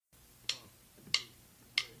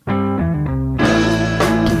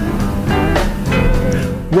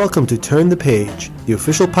welcome to Turn the Page, the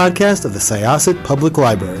official podcast of the Syosset Public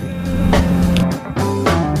Library.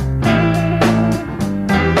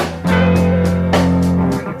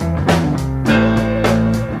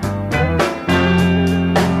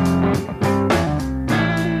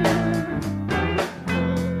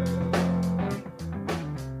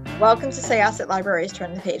 Welcome to Syosset Library's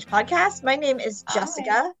Turn the Page podcast. My name is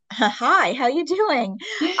Jessica. Hi, how you doing?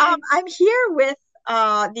 I'm here with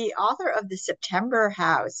the author of The September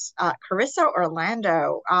House, Carissa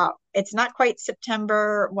Orlando. It's not quite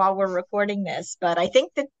September while we're recording this, but I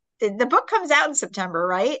think that the book comes out in September,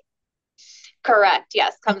 right? Correct.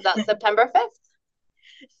 Yes, comes out September 5th.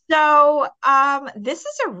 So this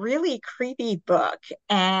is a really creepy book,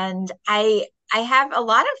 and I have a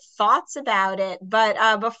lot of thoughts about it,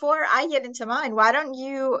 but before I get into mine, why don't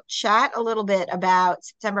you chat a little bit about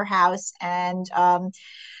September House and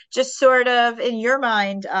just sort of in your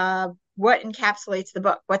mind, what encapsulates the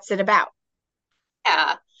book? What's it about?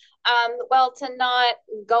 Yeah. Well, to not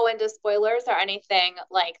go into spoilers or anything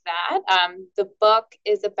like that, the book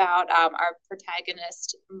is about our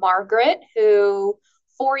protagonist, Margaret, who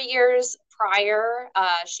 4 years prior,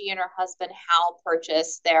 she and her husband, Hal,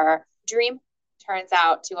 purchased their dream. Turns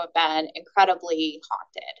out to have been incredibly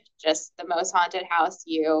haunted, just the most haunted house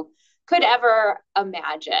you could ever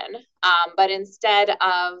imagine. But instead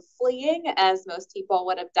of fleeing, as most people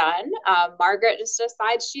would have done, Margaret just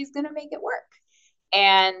decides she's going to make it work.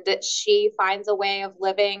 And she finds a way of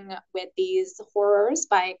living with these horrors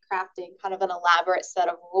by crafting kind of an elaborate set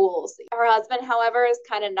of rules. Her husband, however, is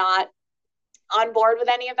kind of not on board with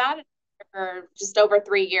any of that. For just over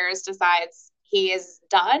 3 years, decides he is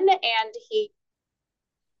done, and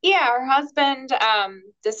her husband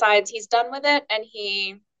decides he's done with it, and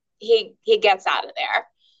he gets out of there.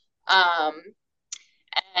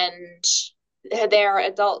 And their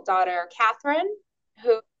adult daughter, Catherine,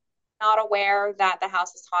 who is not aware that the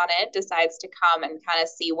house is haunted, decides to come and kind of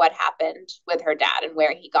see what happened with her dad and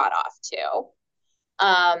where he got off to.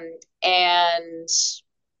 And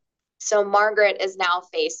so Margaret is now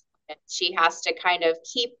faced with it. She has to kind of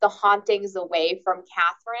keep the hauntings away from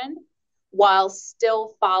Catherine while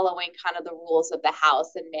still following kind of the rules of the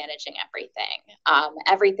house and managing everything.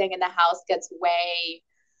 Everything in the house gets way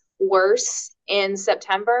worse in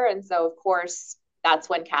September. And so, of course, that's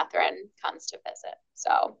when Catherine comes to visit.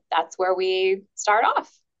 So that's where we start off.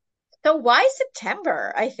 So why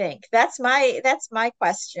September? I think that's my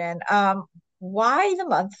question. Why the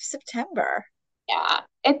month of September? Yeah,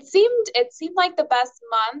 it seemed like the best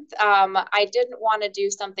month. I didn't want to do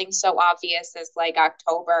something so obvious as like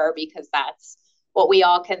October, because that's what we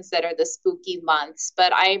all consider the spooky months.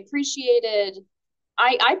 But I personally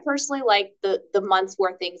like the months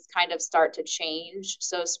where things kind of start to change.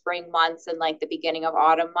 So spring months and like the beginning of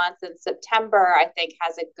autumn months. And September, I think,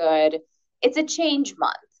 it's a change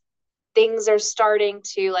month. Things are starting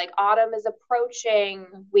to, like, autumn is approaching.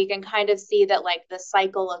 We can kind of see that like the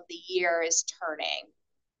cycle of the year is turning.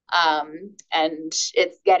 And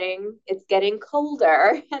it's getting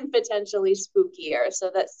colder and potentially spookier.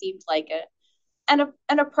 So that seemed like an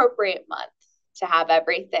appropriate month to have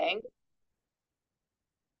everything.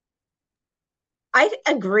 I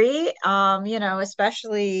agree.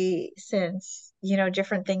 Especially since,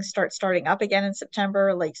 different things starting up again in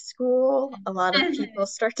September, like school. A lot of people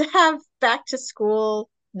start to have back to school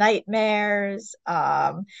nightmares.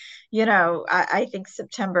 I think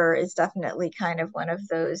September is definitely kind of one of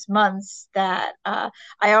those months that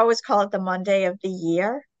I always call it the Monday of the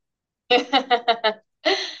year.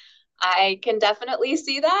 I can definitely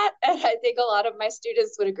see that, and I think a lot of my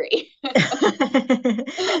students would agree.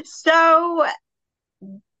 So,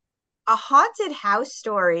 a haunted house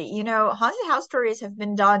story. Haunted house stories have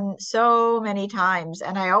been done so many times,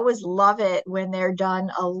 and I always love it when they're done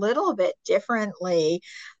a little bit differently.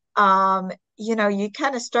 You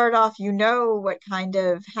kind of start off, what kind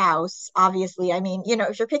of house, obviously. I mean,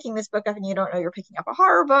 if you're picking this book up and you don't know you're picking up a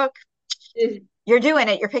horror book, you're doing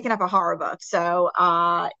it. You're picking up a horror book. So,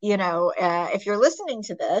 if you're listening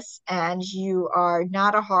to this and you are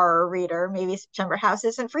not a horror reader, maybe September House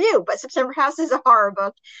isn't for you, but September House is a horror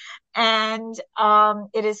book, and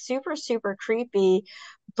it is super, super creepy.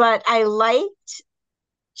 But I liked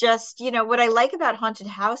what I like about haunted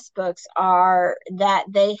house books are that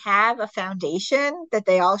they have a foundation that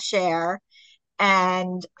they all share.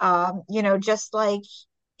 And, just like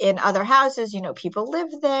in other houses, people live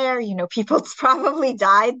there, people probably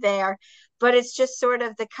died there, but it's just sort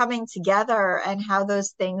of the coming together and how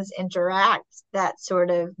those things interact that sort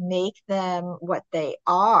of make them what they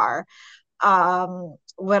are.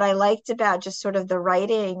 what I liked about just sort of the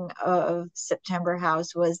writing of September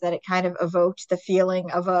House was that it kind of evoked the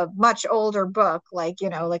feeling of a much older book, like,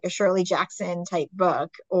 like a Shirley Jackson type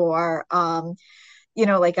book, or,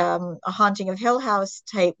 like a Haunting of Hill House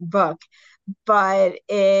type book, but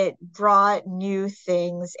it brought new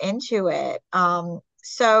things into it.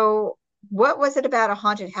 So what was it about a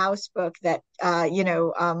haunted house book that,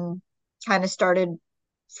 kind of started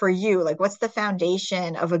for you? Like, what's the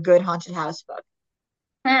foundation of a good haunted house book?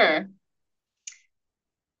 Hmm.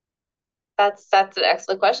 That's an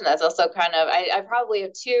excellent question. That's also kind of I probably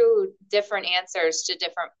have two different answers to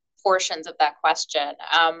different portions of that question.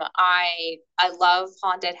 I love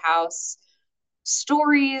haunted house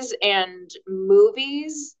stories and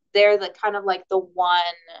movies. They're the kind of like the one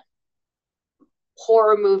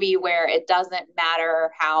horror movie where it doesn't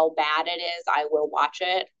matter how bad it is, I will watch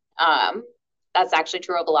it. Um, that's actually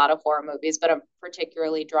true of a lot of horror movies, but I'm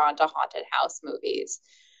particularly drawn to haunted house movies.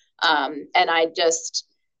 And I just,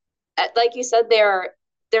 like you said,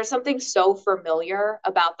 there's something so familiar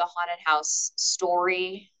about the haunted house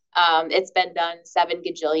story. It's been done 7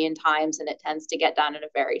 gajillion times, and it tends to get done in a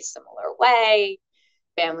very similar way.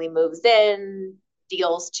 Family moves in,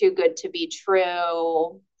 deal's too good to be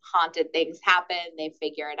true, haunted things happen, they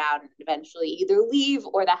figure it out and eventually either leave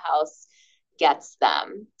or the house gets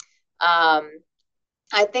them.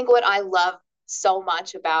 I think what I love so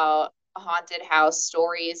much about haunted house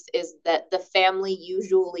stories is that the family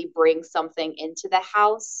usually brings something into the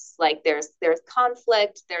house. Like there's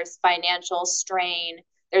conflict, there's financial strain,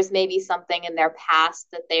 there's maybe something in their past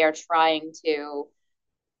that they are trying to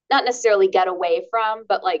not necessarily get away from,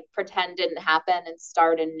 but like pretend didn't happen and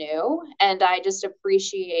start anew. And I just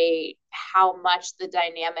appreciate how much the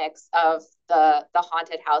dynamics of the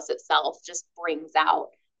haunted house itself just brings out,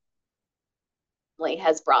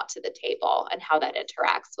 has brought to the table, and how that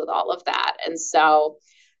interacts with all of that. And so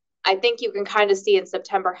I think you can kind of see in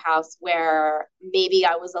September House where maybe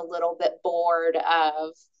I was a little bit bored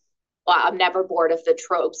of, well, I'm never bored of the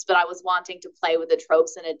tropes, but I was wanting to play with the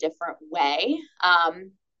tropes in a different way.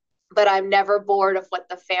 But I'm never bored of what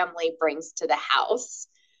the family brings to the house.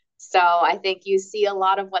 So I think you see a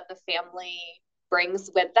lot of what the family brings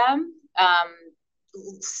with them,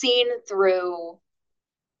 seen through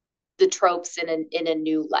the tropes in a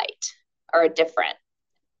new light, or a different.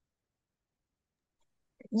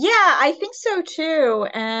 Yeah, I think so too.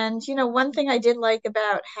 And one thing I did like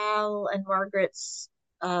about Hal and Margaret's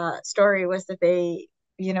story was that they,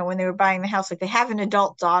 when they were buying the house, like they have an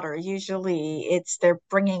adult daughter. Usually, it's they're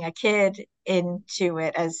bringing a kid into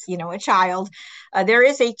it as a child. There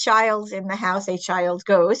is a child in the house, a child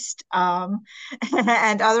ghost,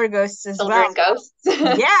 and other ghosts as well. Children ghosts.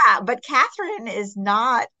 Yeah, but Catherine is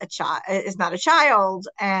not a child. Is not a child,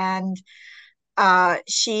 and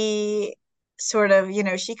she sort of,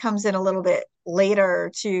 she comes in a little bit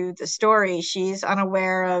later to the story. She's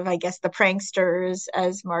unaware of, I guess, the pranksters,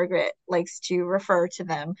 as Margaret likes to refer to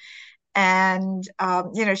them. And,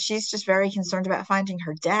 she's just very concerned about finding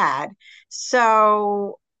her dad.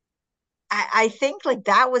 So I think like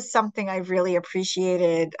that was something I really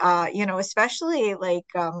appreciated, especially like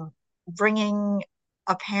bringing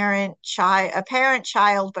a parent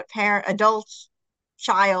child, but parent adult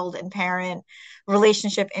child and parent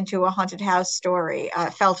relationship into a haunted house story.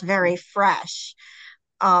 Felt very fresh.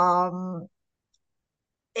 Um,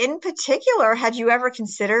 in particular, had you ever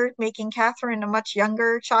considered making Catherine a much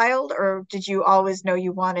younger child, or did you always know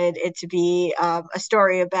you wanted it to be a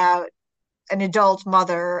story about an adult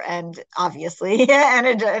mother and obviously and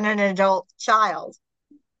an adult child?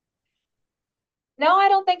 No, I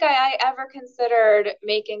don't think I ever considered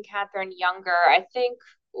making Catherine younger. I think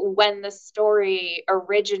when the story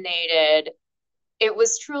originated, it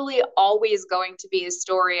was truly always going to be a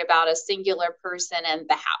story about a singular person and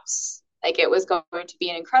the house. Like it was going to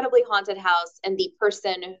be an incredibly haunted house and the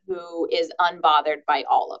person who is unbothered by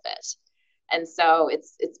all of it. And so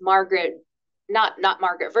it's Margaret, not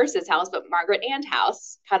Margaret versus house, but Margaret and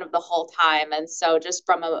house kind of the whole time. And so just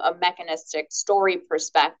from a mechanistic story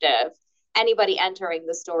perspective, anybody entering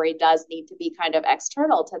the story does need to be kind of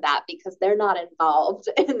external to that because they're not involved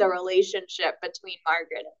in the relationship between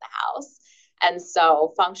Margaret and the house. And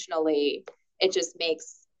so functionally, it just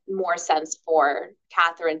makes more sense for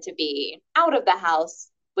Catherine to be out of the house,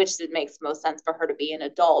 which it makes most sense for her to be an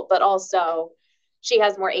adult, but also she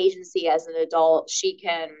has more agency as an adult. She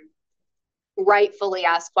can rightfully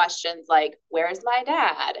ask questions like, where's my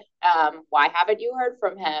dad? Why haven't you heard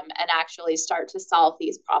from him? And actually start to solve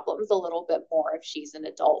these problems a little bit more if she's an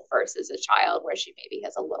adult versus a child, where she maybe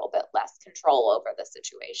has a little bit less control over the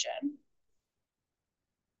situation.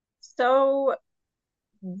 So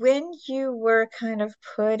when you were kind of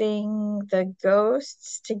putting the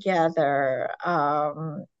ghosts together,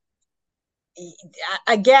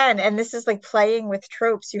 again, and this is like playing with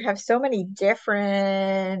tropes, you have so many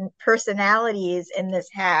different personalities in this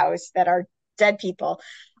house that are dead people.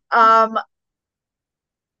 Um,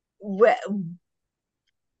 wh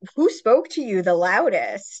who spoke to you the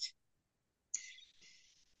loudest?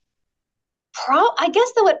 I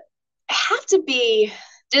guess that would have to be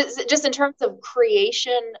just in terms of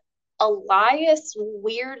creation. Elias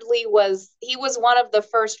weirdly was one of the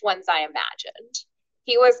first ones I imagined.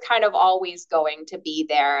 He was kind of always going to be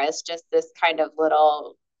there as just this kind of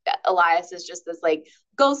little. Elias is just this like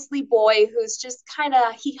ghostly boy who's just kind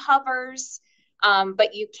of he hovers,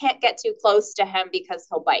 but you can't get too close to him because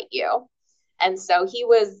he'll bite you. And so he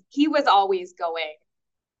was always going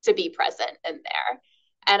to be present in there.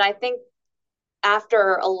 And I think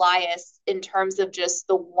after Elias, in terms of just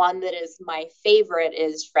the one that is my favorite,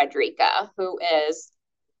 is Frederica, who is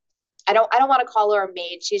I don't want to call her a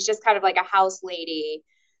maid. She's just kind of like a house lady.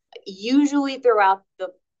 Usually throughout the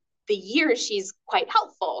year, she's quite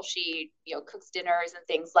helpful. She cooks dinners and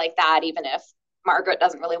things like that, even if Margaret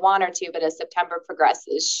doesn't really want her to. But as September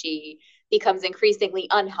progresses, she becomes increasingly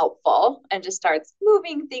unhelpful and just starts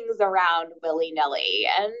moving things around willy nilly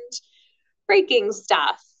and breaking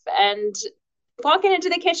stuff and walking into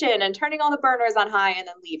the kitchen and turning all the burners on high and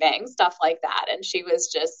then leaving, stuff like that. And she was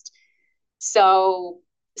just so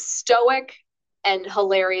stoic and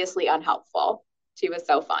hilariously unhelpful. She was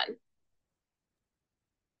so fun.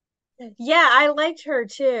 Yeah, I liked her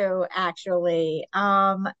too, actually.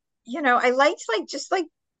 I liked like just like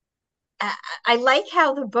I like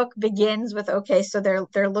how the book begins with, okay, so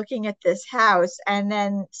they're looking at this house, and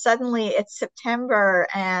then suddenly it's September,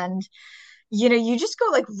 and you just go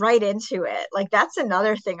like right into it. Like that's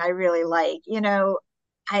another thing I really like.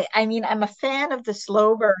 I mean, I'm a fan of the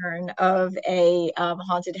slow burn of a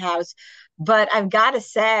haunted house, but I've got to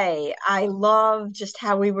say, I love just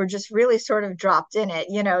how we were just really sort of dropped in it.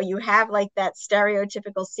 You have like that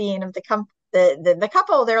stereotypical scene of the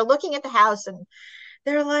couple, they're looking at the house and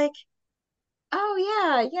they're like, oh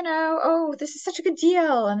yeah, oh, this is such a good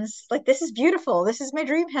deal. And it's like, this is beautiful. This is my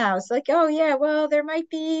dream house. Like, oh yeah, well, there might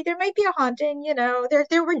be a haunting,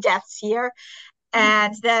 there were deaths here.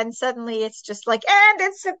 And then suddenly it's just like, and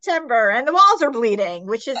it's September and the walls are bleeding,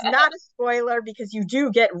 which is not a spoiler because you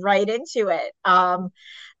do get right into it.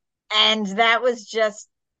 And that was just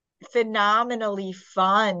phenomenally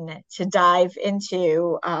fun to dive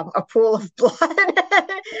into a pool of blood,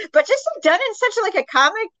 but just done in such like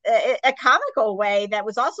a comical way that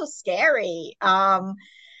was also scary.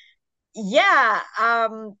 Yeah.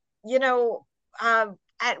 You know,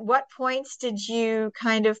 at what points did you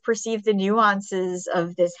kind of perceive the nuances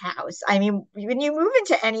of this house? I mean, when you move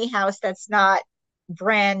into any house that's not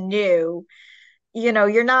brand new,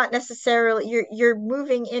 you're not necessarily you're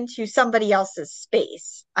moving into somebody else's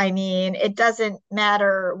space. I mean, it doesn't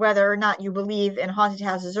matter whether or not you believe in haunted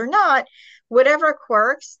houses or not. Whatever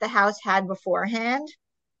quirks the house had beforehand,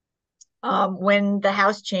 when the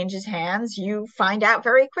house changes hands, you find out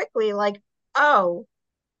very quickly, like, oh,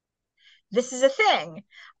 this is a thing.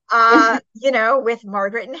 With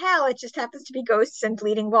Margaret and Hal, it just happens to be ghosts and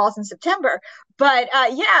bleeding walls in September. But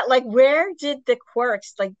yeah, like where did the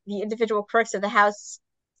quirks, like the individual quirks of the house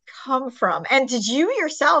come from? And did you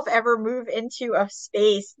yourself ever move into a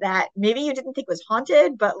space that maybe you didn't think was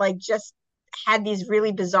haunted, but like just had these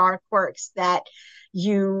really bizarre quirks that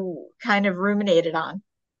you kind of ruminated on?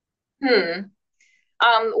 Hmm.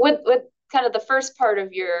 With kind of the first part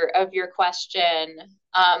of your question,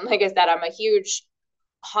 like I said, I'm a huge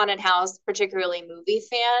haunted house, particularly movie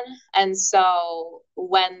fan, and so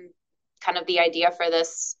when kind of the idea for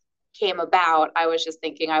this came about, I was just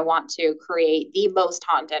thinking I want to create the most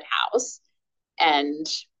haunted house, and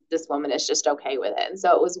this woman is just okay with it. And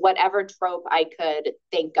so it was whatever trope I could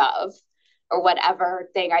think of or whatever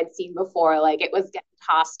thing I'd seen before, like it was getting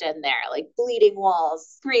tossed in there, like bleeding walls,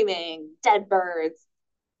 screaming, dead birds,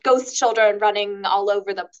 ghost children running all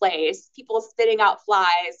over the place, people spitting out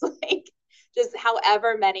flies, like just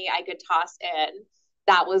however many I could toss in.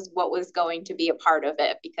 That was what was going to be a part of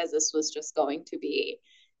it because this was just going to be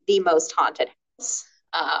the most haunted house.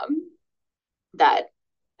 That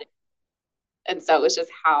and so it was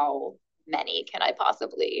just how many can I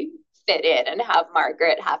possibly fit in and have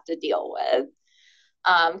Margaret have to deal with?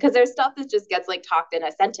 Because there's stuff that just gets like talked in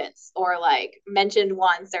a sentence or like mentioned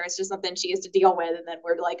once, or it's just something she has to deal with, and then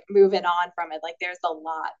we're like moving on from it. Like there's a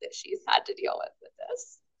lot that she's had to deal with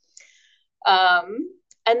this.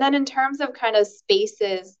 And then in terms of kind of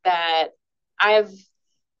spaces that I've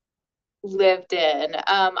lived in,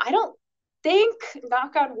 I don't think,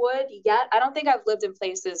 knock on wood, yet I don't think I've lived in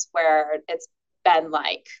places where it's been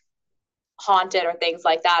like haunted or things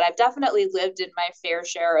like that. I've definitely lived in my fair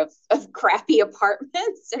share of crappy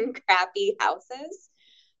apartments and crappy houses,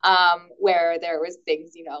 where there was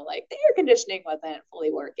things, like the air conditioning wasn't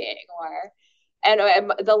fully working, or and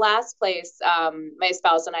the last place my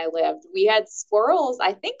spouse and I lived, we had squirrels,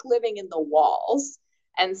 I think, living in the walls.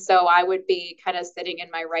 And so I would be kind of sitting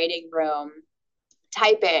in my writing room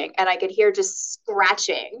typing, and I could hear just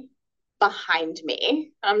scratching behind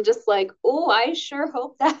me. I'm just like, oh, I sure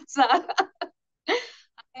hope I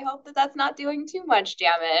hope that that's not doing too much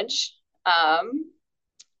damage.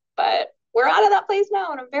 But we're out of that place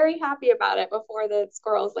now, and I'm very happy about it before the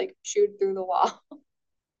squirrels like chewed through the wall.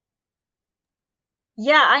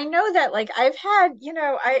 Yeah, I know that like I've had,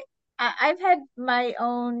 I've had my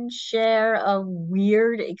own share of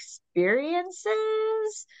weird experiences,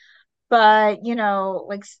 but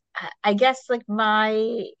like I guess like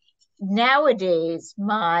my nowadays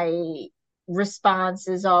my response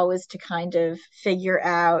is always to kind of figure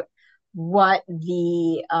out what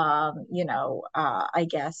the I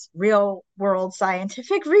guess real world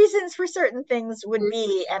scientific reasons for certain things would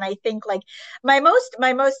be. And I think like my most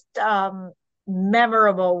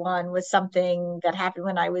memorable one was something that happened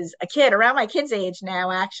when I was a kid, around my kid's age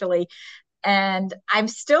now, actually. And I'm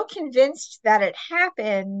still convinced that it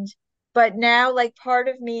happened. But now, like, part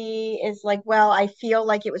of me is like, well, I feel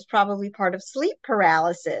like it was probably part of sleep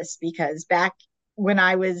paralysis, because back when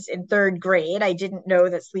I was in third grade, I didn't know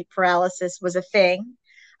that sleep paralysis was a thing.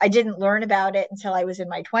 I didn't learn about it until I was in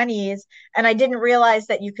my 20s, and I didn't realize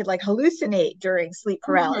that you could like hallucinate during sleep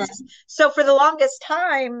paralysis. Mm-hmm. So for the longest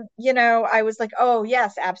time, I was like, oh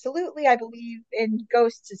yes, absolutely, I believe in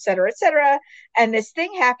ghosts, et cetera, et cetera. And this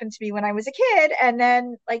thing happened to me when I was a kid. And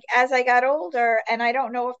then like as I got older, and I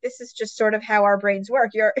don't know if this is just sort of how our brains work.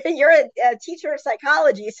 You're a teacher of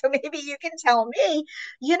psychology, so maybe you can tell me,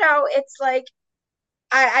 it's like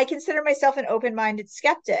I consider myself an open-minded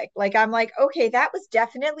skeptic. Like I'm like, okay, that was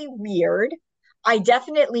definitely weird. I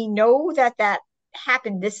definitely know that that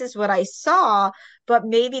happened. This is what I saw, but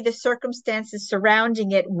maybe the circumstances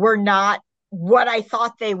surrounding it were not what I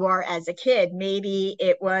thought they were as a kid. Maybe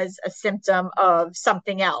it was a symptom of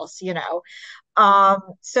something else.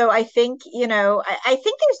 So I think, I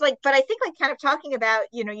think there's like, but I think like kind of talking about,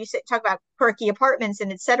 you said talk about quirky apartments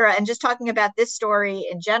and et cetera, and just talking about this story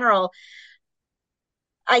in general,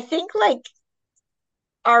 I think like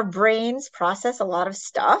our brains process a lot of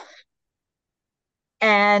stuff.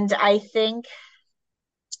 And I think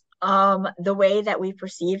the way that we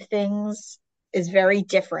perceive things is very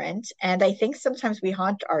different. And I think sometimes we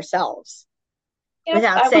haunt ourselves Yep,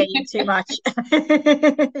 without I would saying too much.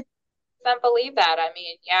 believe that. I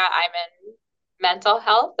mean, yeah, I'm in mental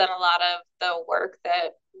health, and a lot of the work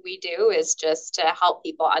that we do is just to help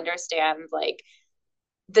people understand like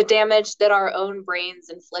the damage that our own brains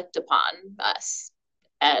inflict upon us,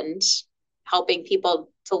 and helping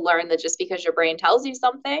people to learn that just because your brain tells you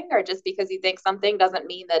something, or just because you think something, doesn't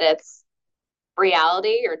mean that it's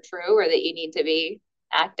reality or true, or that you need to be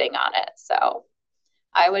acting on it. So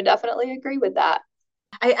I would definitely agree with that.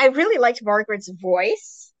 I really liked Margaret's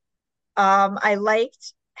voice. I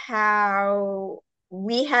liked how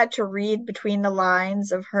we had to read between the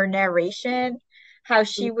lines of her narration, how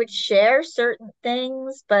she would share certain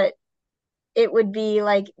things, but it would be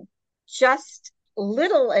like just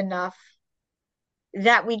little enough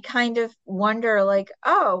that we'd kind of wonder like,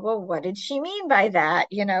 oh, well, what did she mean by that?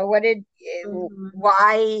 Mm-hmm.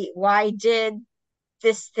 Why did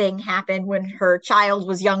this thing happen when her child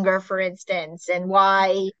was younger, for instance? And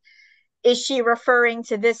why is she referring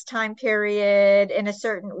to this time period in a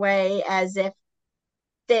certain way, as if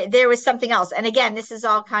there was something else? And again, this is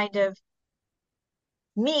all kind of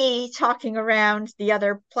me talking around the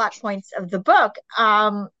other plot points of the book.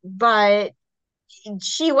 But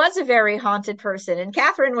she was a very haunted person, and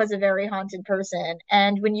Catherine was a very haunted person.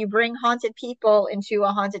 And when you bring haunted people into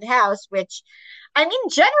a haunted house, which I mean,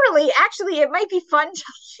 generally, actually, it might be fun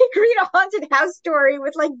to read a haunted house story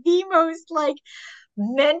with like the most like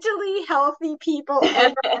mentally healthy people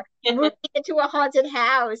ever moving into a haunted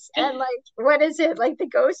house. And like, what is it? Like the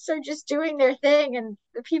ghosts are just doing their thing, and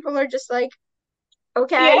the people are just like,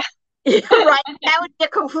 okay. Yeah. Right, that would be a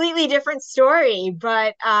completely different story.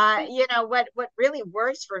 But what really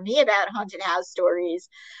works for me about haunted house stories,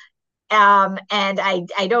 and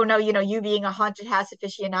I don't know, you being a haunted house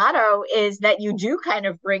aficionado, is that you do kind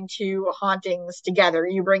of bring two hauntings together.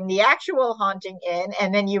 You bring the actual haunting in,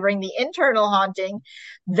 and then you bring the internal haunting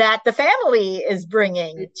that the family is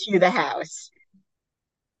bringing to the house.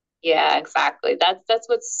 Yeah, exactly. That's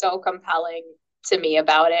what's so compelling to me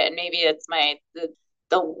about it. And maybe it's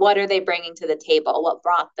the what are they bringing to the table? What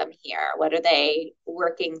brought them here? What are they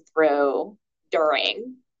working through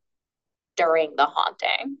during the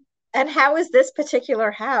haunting? And how is this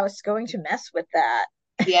particular house going to mess with that?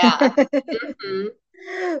 Yeah. Mm-hmm.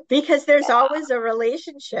 Because there's always a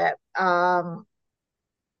relationship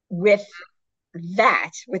with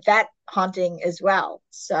that haunting as well.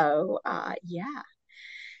 So yeah.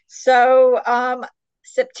 So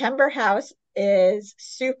September House is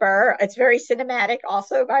super. It's very cinematic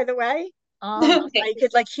also, by the way. I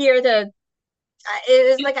could like hear it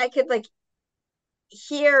was like I could like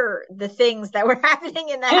hear the things that were happening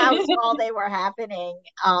in the house while they were happening.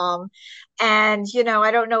 And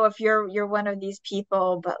I don't know if you're one of these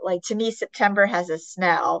people, but like to me, September has a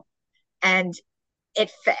smell, and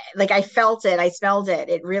like I felt it, I smelled it.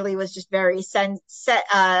 It really was just very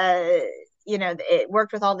it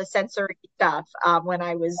worked with all the sensory stuff when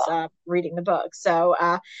I was reading the book. So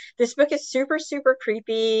this book is super, super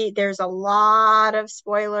creepy. There's a lot of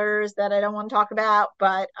spoilers that I don't want to talk about,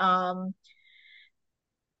 but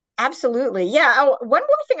absolutely. Yeah. Oh, one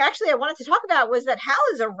more thing actually I wanted to talk about was that Hal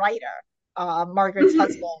is a writer, Margaret's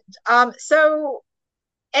husband. So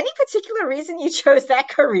any particular reason you chose that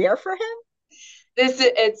career for him?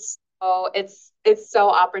 It's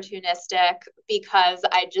so opportunistic because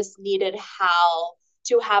I just needed Hal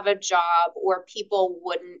to have a job where people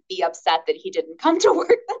wouldn't be upset that he didn't come to work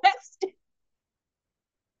the next day.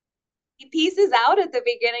 He pieces out at the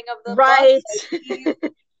beginning of the book.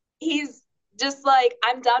 Like he's just like,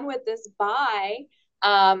 I'm done with this, bye.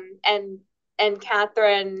 And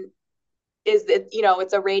Catherine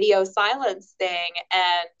it's a radio silence thing,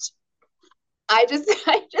 and I just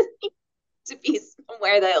need to be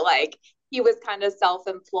somewhere that like he was kind of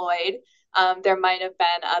self-employed. There might have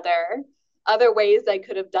been other ways I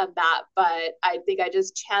could have done that, but I think I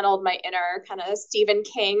just channeled my inner kind of Stephen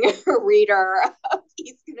King reader of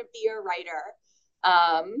he's gonna be a writer.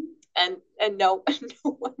 And no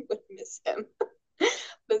one would miss him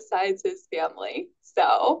besides his family.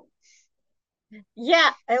 So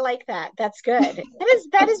yeah, I like that. That's good.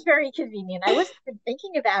 That is very convenient. I wasn't even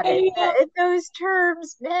thinking about it in those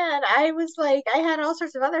terms, man. I was like, I had all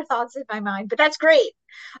sorts of other thoughts in my mind, but that's great.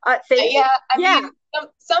 Thank you. I mean,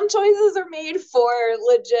 some choices are made for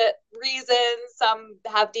legit reasons. Some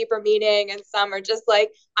have deeper meaning, and some are just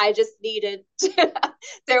like, I just needed to,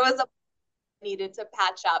 there was a needed to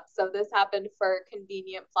patch up. So this happened for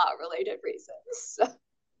convenient plot related reasons. So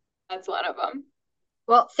that's one of them.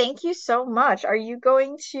 Well, thank you so much. Are you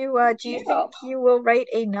going to, do you think you will write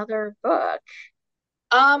another book?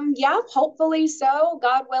 Yeah, hopefully so,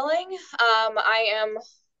 God willing. I am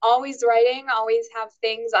always writing, always have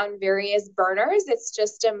things on various burners. It's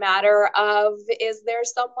just a matter of, is there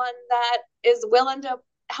someone that is willing to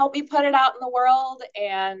help me put it out in the world?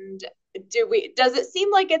 And does it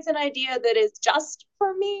seem like it's an idea that is just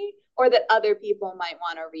for me, or that other people might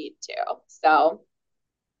want to read too? So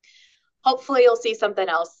hopefully you'll see something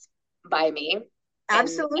else by me.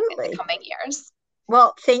 Absolutely. In the coming years.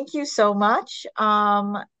 Well, thank you so much.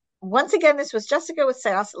 Once again, this was Jessica with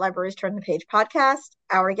Syosset Library's Turn the Page podcast.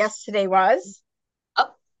 Our guest today was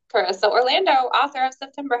Carissa Orlando, author of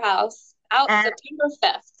September House, out September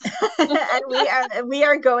 5th. and we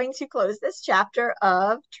are going to close this chapter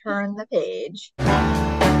of Turn the Page.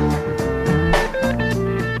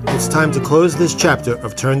 It's time to close this chapter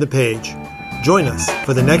of Turn the Page. Join us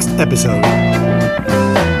for the next episode.